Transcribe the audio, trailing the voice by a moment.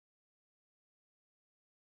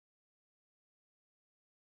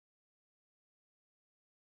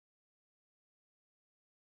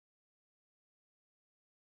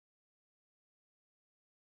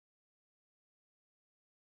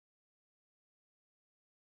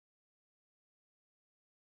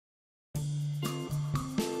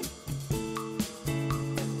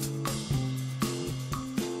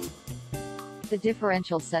The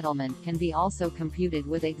differential settlement can be also computed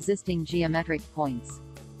with existing geometric points.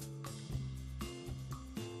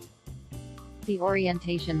 The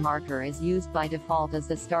orientation marker is used by default as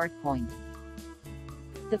the start point.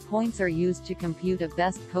 The points are used to compute a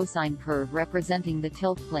best cosine curve representing the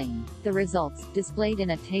tilt plane. The results, displayed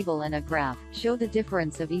in a table and a graph, show the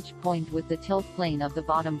difference of each point with the tilt plane of the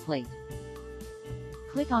bottom plate.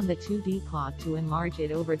 Click on the 2D plot to enlarge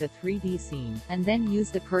it over the 3D scene, and then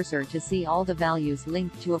use the cursor to see all the values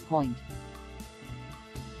linked to a point.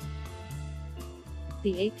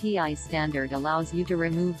 The API standard allows you to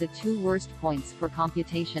remove the two worst points for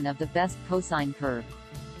computation of the best cosine curve.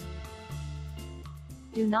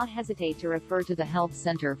 Do not hesitate to refer to the Help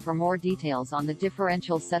Center for more details on the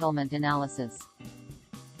differential settlement analysis.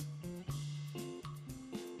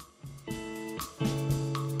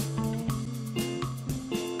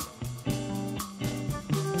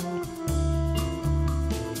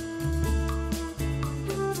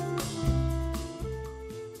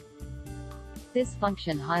 This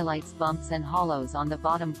function highlights bumps and hollows on the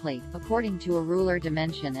bottom plate, according to a ruler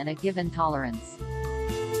dimension and a given tolerance.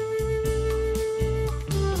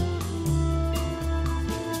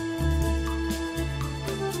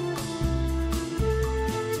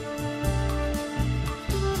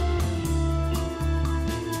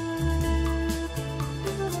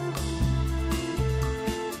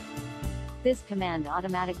 This command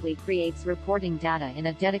automatically creates reporting data in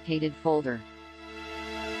a dedicated folder.